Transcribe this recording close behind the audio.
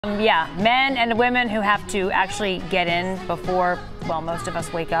Yeah, men and women who have to actually get in before, well, most of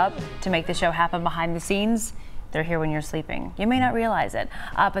us wake up to make the show happen behind the scenes. They're here when you're sleeping. You may not realize it,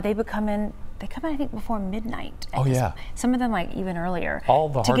 but they come in, I think, before midnight. Oh, yeah. Some of them, like, even earlier. All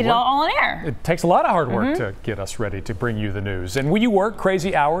the hard to get work. it all on air. It takes a lot of hard work to get us ready to bring you the news. And will you work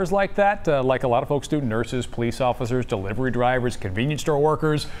crazy hours like that, like a lot of folks do? Nurses, police officers, delivery drivers, convenience store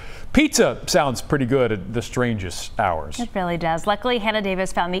workers. Pizza sounds pretty good at the strangest hours. It really does. Luckily, Hannah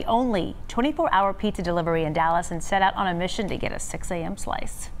Davis found the only 24-hour pizza delivery in Dallas and set out on a mission to get a 6 a.m.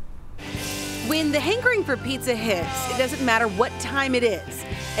 slice. When the hankering for pizza hits, it doesn't matter what time it is,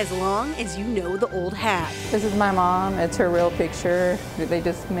 as long as you know the old hag. This is my mom. It's her real picture. They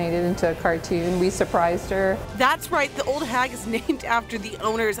just made it into a cartoon. We surprised her. That's right, the old hag is named after the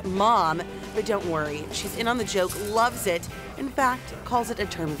owner's mom. But don't worry, she's in on the joke, loves it. In fact, calls it a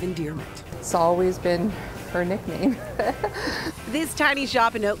term of endearment. It's always been her nickname. This tiny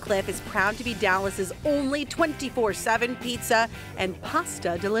shop in Oak Cliff is proud to be Dallas's only 24/7 pizza and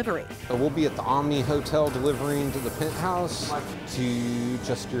pasta delivery. We'll be at the Omni Hotel delivering to the penthouse to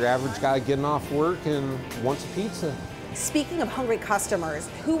just your average guy getting off work and wants a pizza. Speaking of hungry customers,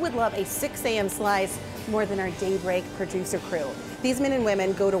 who would love a 6 a.m. slice more than our daybreak producer crew? These men and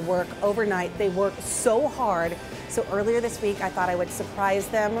women go to work overnight. They work so hard. So earlier this week, I thought I would surprise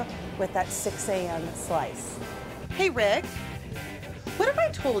them with that 6 a.m. slice. Hey, Rick, what if I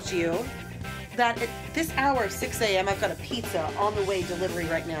told you that at this hour, 6 a.m., I've got a pizza on the way delivery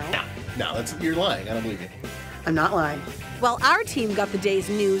right now? No, you're lying. I don't believe you. I'm not lying. Well, our team got the day's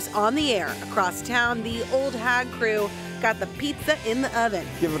news on the air. Across town, the old hag crew got the pizza in the oven.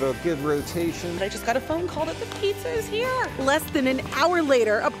 Give it a good rotation. But I just got a phone call that the pizza is here. Less than an hour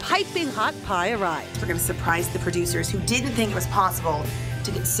later, a piping hot pie arrived. We're gonna surprise the producers who didn't think it was possible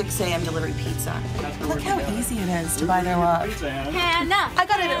to get 6 a.m. delivery pizza. Look how easy it is to buy their love. Hannah! I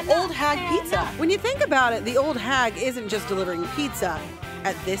got it at Old Hag Pizza. When you think about it, the Old Hag isn't just delivering pizza.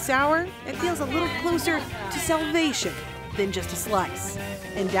 At this hour, it feels a little closer to salvation than just a slice.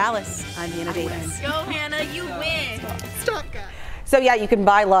 In Dallas, I'm Hannah Davis. Go, Hannah, you win. Stop, guys. So yeah, you can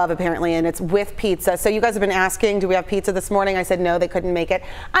buy love apparently, and it's with pizza. So you guys have been asking, do we have pizza this morning? I said no, they couldn't make it.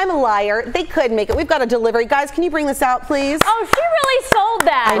 I'm a liar. They could make it. We've got a delivery. Guys, can you bring this out, please? Oh, she really sold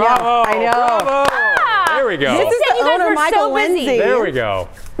that. I know. Bravo, I know. bravo. There we go. This is the owner, Michael Lindsey. There we go.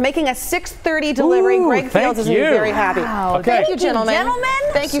 Making a 6:30 delivery. Ooh, Greg Fields is going to be very happy. Wow. Okay. Thank you, gentlemen.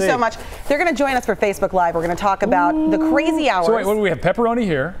 Thank you See. so much. They're going to join us for Facebook Live. We're going to talk about the crazy hours. So wait, what do we have? Pepperoni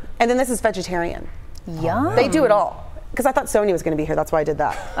here. And then this is vegetarian. Yum. They do it all. Because I thought Sonia was going to be here. That's why I did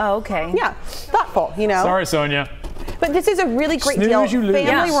that. Oh, okay. Yeah, thoughtful, you know. Sorry, Sonia. But this is a really great Snooze, deal. you lose.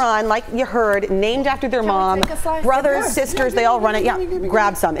 Family Yes. run, like you heard, named after their mom. Brothers, sisters, they all run it. Yeah,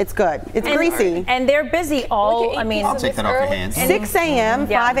 grab some. It's good. It's greasy. And they're busy all, I mean. I'll take that off your hands. 6 a.m.,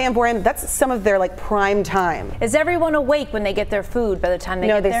 Yeah. 5 a.m., 4 a.m., that's some of their like prime time. Is everyone awake when they get their food by the time they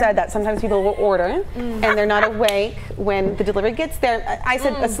No, get they there? said that. Sometimes people will order and they're not awake when the delivery gets there. I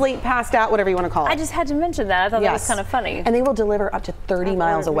said asleep, passed out, whatever you want to call it. I just had to mention that. I thought that was Yes. kind of funny. And they will deliver up to 30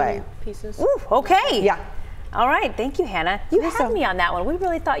 miles away. Ooh, okay. Yeah. All right. Thank you, Hannah. You had me on that one. We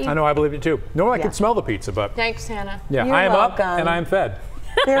really thought you. I know, I believe you too. Normally I Yeah. can smell the pizza, but Thanks, Hannah. yeah, You're I am welcome. up and I am fed.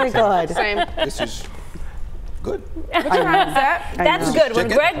 Very good. Same. This is good. That's good. When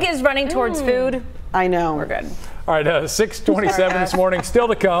Chicken? Greg is running towards food, I know. we're good. All right, 6:27 this morning, still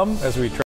to come as we try